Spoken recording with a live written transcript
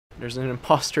There's an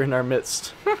imposter in our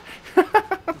midst.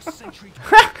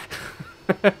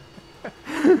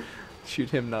 Shoot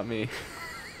him, not me.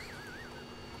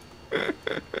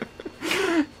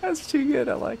 That's too good.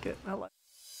 I like it. I like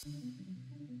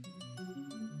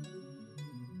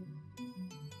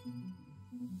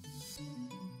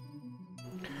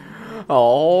it.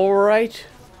 All right.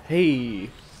 Hey,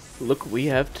 look what we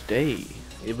have today.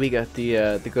 We got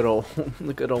the good old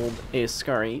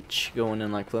ASCAR-H going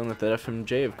in like flowing with that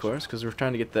FMJ, of course, because we're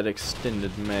trying to get that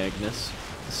extended Magnus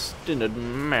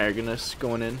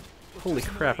going in. Holy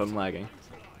crap, I'm lagging.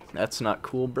 That's not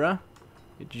cool, bruh.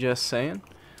 Just saying.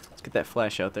 Let's get that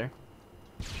flash out there.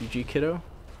 GG, kiddo.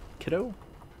 Kiddo.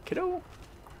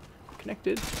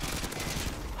 Connected.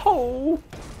 Ho!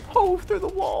 Ho! Through the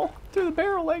wall. Through the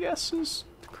barrel, I guess, is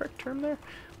the correct term there.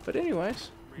 But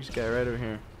anyways, there's a guy right over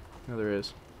here. Oh, there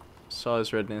is. Saw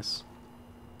his redness.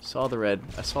 Saw the red.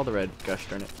 I saw the red. Gosh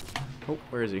darn it. Oh,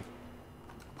 where is he?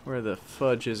 Where the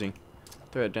fudge is he?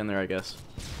 Throw it down there, I guess.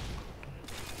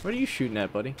 What are you shooting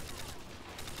at, buddy?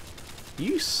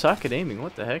 You suck at aiming.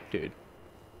 What the heck, dude?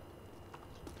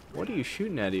 What are you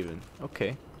shooting at, even?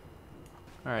 Okay.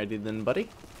 Alrighty then, buddy.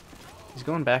 He's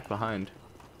going back behind.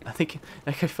 I think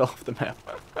that guy fell off the map.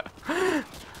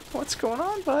 What's going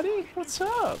on, buddy? What's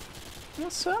up?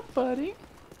 What's up, buddy?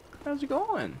 How's it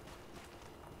going?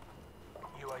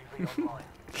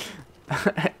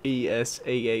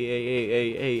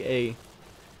 ESAAAAAAA.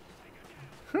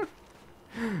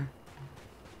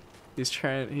 He's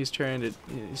trying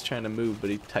to move,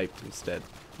 but he typed instead.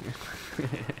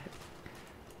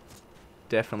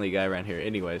 Definitely a guy around here.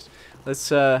 Anyways, let's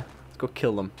go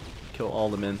kill them. Kill all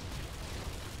the men.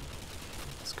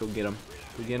 Let's go get him.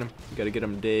 Go get him. We gotta get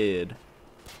him dead.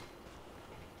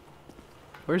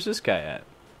 Where's this guy at?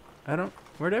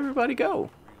 Where'd everybody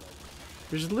go?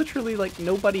 There's literally like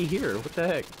nobody here. What the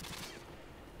heck?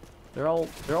 They're all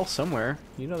somewhere.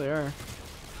 You know they are.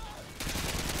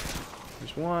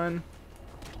 There's one.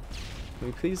 Can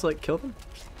we please like kill them?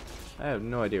 I have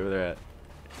no idea where they're at.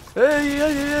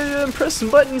 Hey, I'm pressing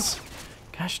buttons.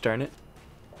 Gosh darn it.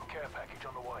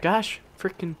 Gosh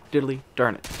frickin' diddly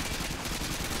darn it.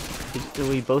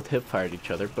 We both hip fired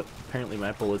each other, but apparently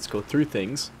my bullets go through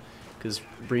things. Because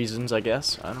reasons, I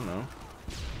guess. I don't know.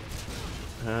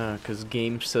 Because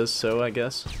game says so, I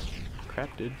guess.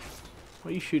 Crap, dude.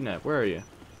 What are you shooting at? Where are you?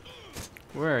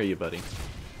 Where are you, buddy?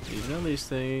 You know these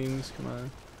things. Come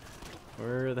on.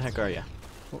 Where the heck are you?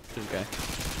 Oh, there's a guy.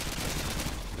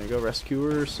 There you go,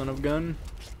 rescuer, son of gun.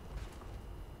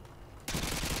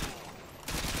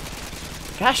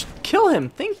 Gosh, kill him!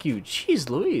 Thank you!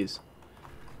 Jeez Louise!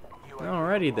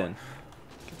 Alrighty then.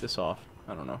 Get this off.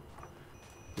 I don't know.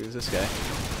 Who's this guy?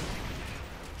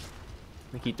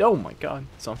 Oh my god,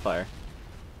 it's on fire.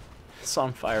 It's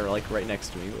on fire like right next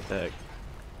to me. What the heck?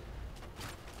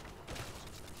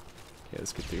 Okay,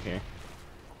 let's get through here.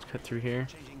 Let's cut through here.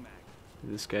 Is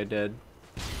this guy dead?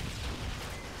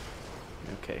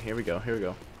 Okay, here we go. Here we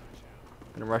go.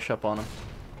 Gonna rush up on him.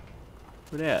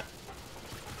 Where they at?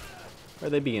 Where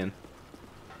they being?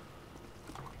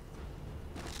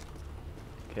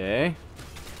 Okay.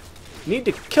 Need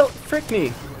to kill. Frick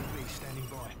me!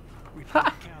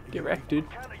 Ha! Get wrecked, dude.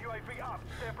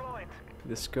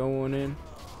 This going in.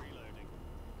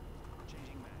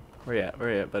 Where you at?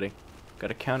 Where you at, buddy?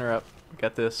 Got a counter up.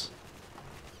 Got this.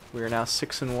 We are now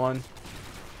 6-1.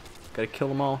 Gotta kill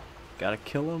them all. Gotta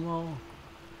kill them all.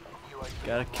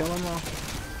 Gotta kill them all.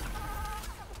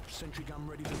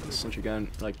 The sentry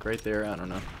gun, like right there. I don't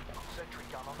know.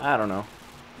 I don't know.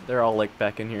 They're all like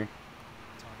back in here.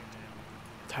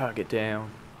 Target down.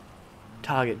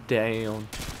 Target down.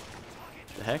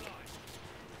 The heck?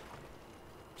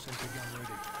 There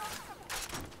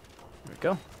we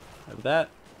go. Have that.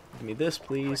 Give me this,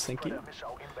 please. Thank you.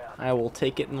 I will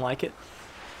take it and like it.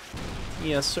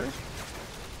 Yes, sir.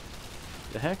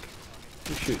 The heck?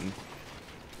 Who's shooting?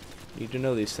 Need to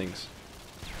know these things.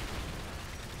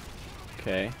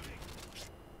 Okay.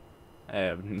 I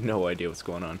have no idea what's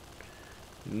going on.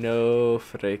 No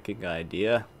freaking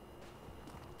idea.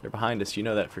 They're behind us, you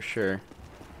know that for sure.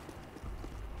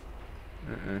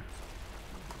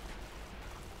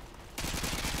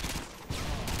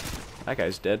 That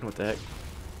guy's dead, what the heck?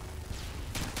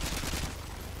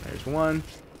 There's one.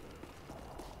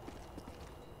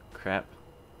 Crap.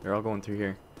 They're all going through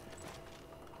here.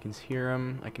 I can hear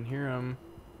them. I can hear them.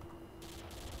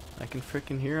 I can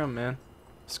frickin' hear them, man.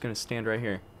 Just gonna stand right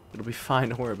here. It'll be fine,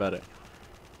 don't worry about it.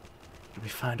 It'll be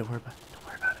fine, don't worry about it. Don't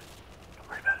worry about it. Don't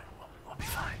worry about it. We'll be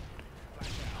fine.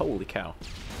 Holy cow.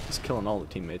 He's killing all the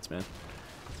teammates, man.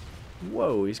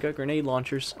 Whoa, he's got grenade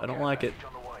launchers. I don't like it.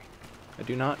 I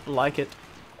do not like it.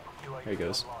 There he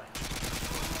goes.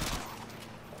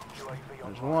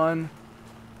 There's one.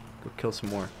 Go kill some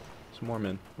more. Some more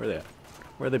men. Where are they at?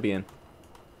 Where are they being?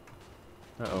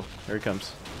 Uh-oh. Here he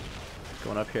comes.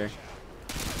 Going up here.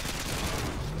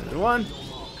 There's one.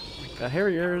 Got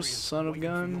Harriers, son of a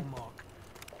gun.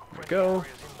 There we go.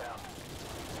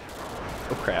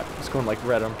 Oh crap. It's going like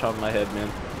red on top of my head,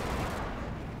 man.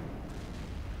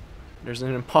 There's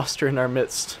an imposter in our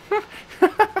midst.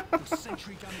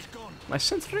 My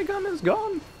sentry gun is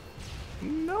gone.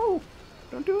 No.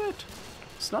 Don't do it.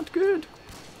 It's not good.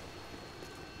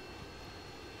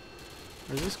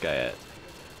 Where's this guy at?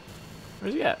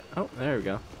 Where's he at? Oh, there we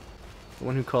go. The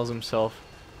one who calls himself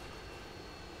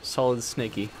Solid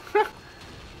Snaky.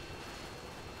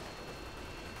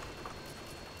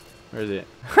 Where is he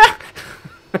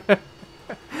at?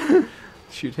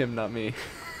 Shoot him, not me.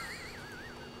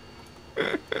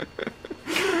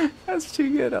 That's too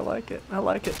good. I like it. I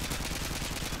like it.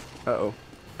 Uh-oh.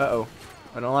 Uh-oh.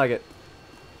 I don't like it.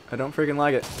 I don't freaking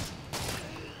like it.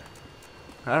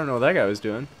 I don't know what that guy was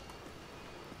doing.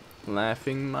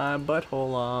 Laughing my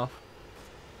butthole off.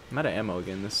 I'm out of ammo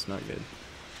again. This is not good.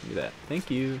 Give me that.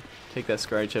 Thank you. Take that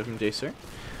Scar H FMJ, sir.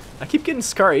 I keep getting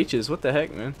Scar H's. What the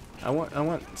heck, man? I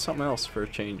want something else for a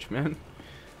change, man.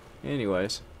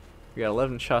 Anyways, we got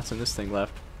 11 shots in this thing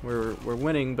left. We're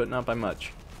winning, but not by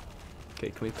much. Okay,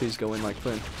 can we please go in like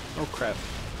Flynn? Oh crap.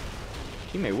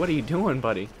 Teammate, what are you doing,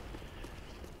 buddy?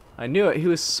 I knew it. He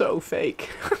was so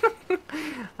fake.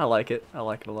 I like it. I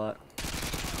like it a lot.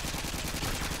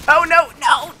 Oh no!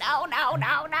 No! No! No!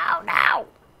 No! No! No!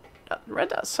 Red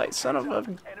dot sight, son of a.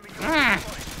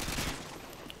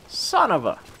 Son of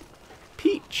a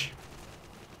peach.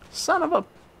 Son of a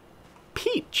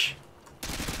peach.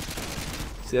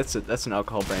 See, that's an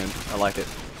alcohol brand. I like it.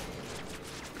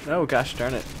 Oh gosh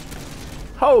darn it.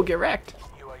 Oh, get wrecked.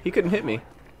 He couldn't hit me,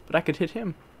 but I could hit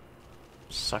him.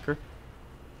 Sucker.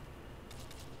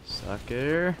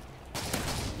 Sucker.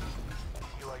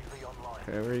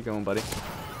 Okay, where are you going, buddy?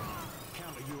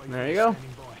 There you go.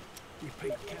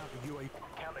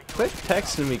 Quit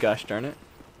texting me, gosh darn it.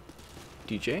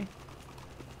 DJ.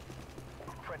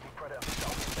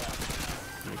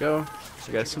 There we go.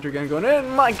 We got a sentry gun going in.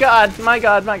 My god, my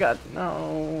god, my god.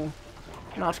 No.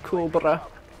 Not cool, bruh.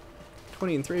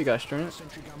 20 and 3, gosh darn it.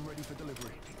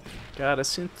 Got a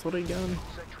sentry gun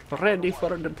ready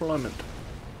for deployment.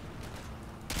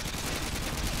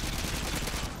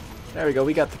 There we go,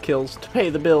 we got the kills to pay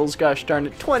the bills, gosh darn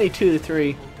it. 22 to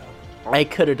 3. I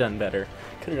could have done better.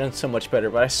 Could have done so much better,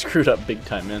 but I screwed up big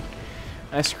time, man.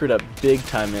 I screwed up big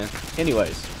time, man.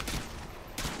 Anyways.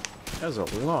 That was a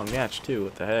long match, too.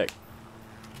 What the heck?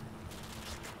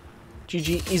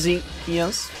 GG, easy.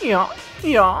 Yes. Yeah.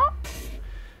 Yeah.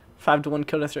 5-to-1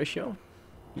 kill death ratio.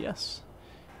 Yes.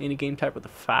 Any game type with a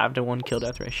 5-to-1 kill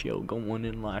death ratio. Going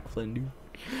in like Flynn, dude.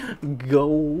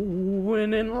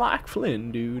 Going in like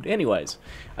Flynn, dude. Anyways,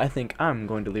 I think I'm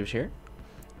going to leave it here.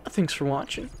 Thanks for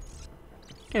watching.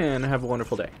 And have a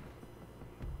wonderful day.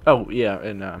 Oh, yeah,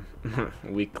 and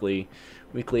weekly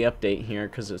update here,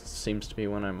 because it seems to be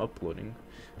when I'm uploading.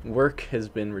 Work has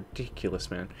been ridiculous,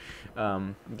 man.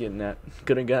 Getting that.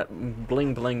 Gonna get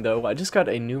bling bling, though. I just got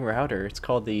a new router. It's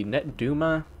called the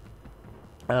NetDuma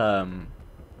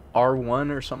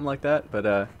R1 or something like that.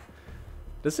 But,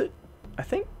 does it? I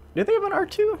think. Do they have an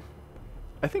R2?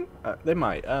 I think they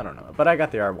might. I don't know. But I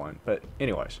got the R1. But,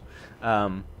 anyways.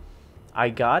 I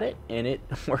got it, and it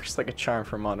works like a charm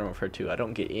for Modern Warfare 2. I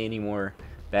don't get any more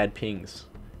bad pings.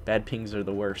 Bad pings are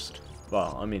the worst.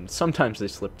 Well, I mean, sometimes they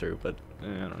slip through, but I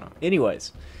don't know.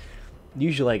 Anyways,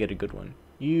 usually I get a good one.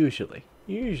 Usually.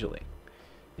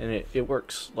 And it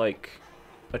works like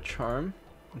a charm.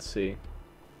 Let's see.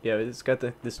 Yeah, it's got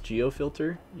this geo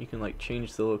filter. You can like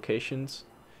change the locations.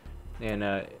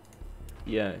 And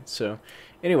yeah, so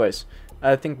anyways,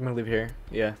 I think I'm gonna leave it here.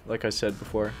 Yeah, like I said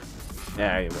before.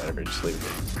 Yeah, whatever, just leave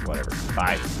it. Whatever.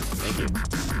 Bye. Thank you.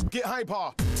 Get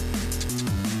hyper.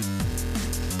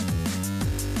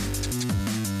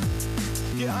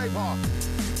 Get hyper.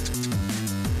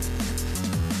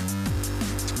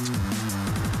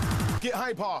 Get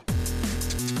hyper.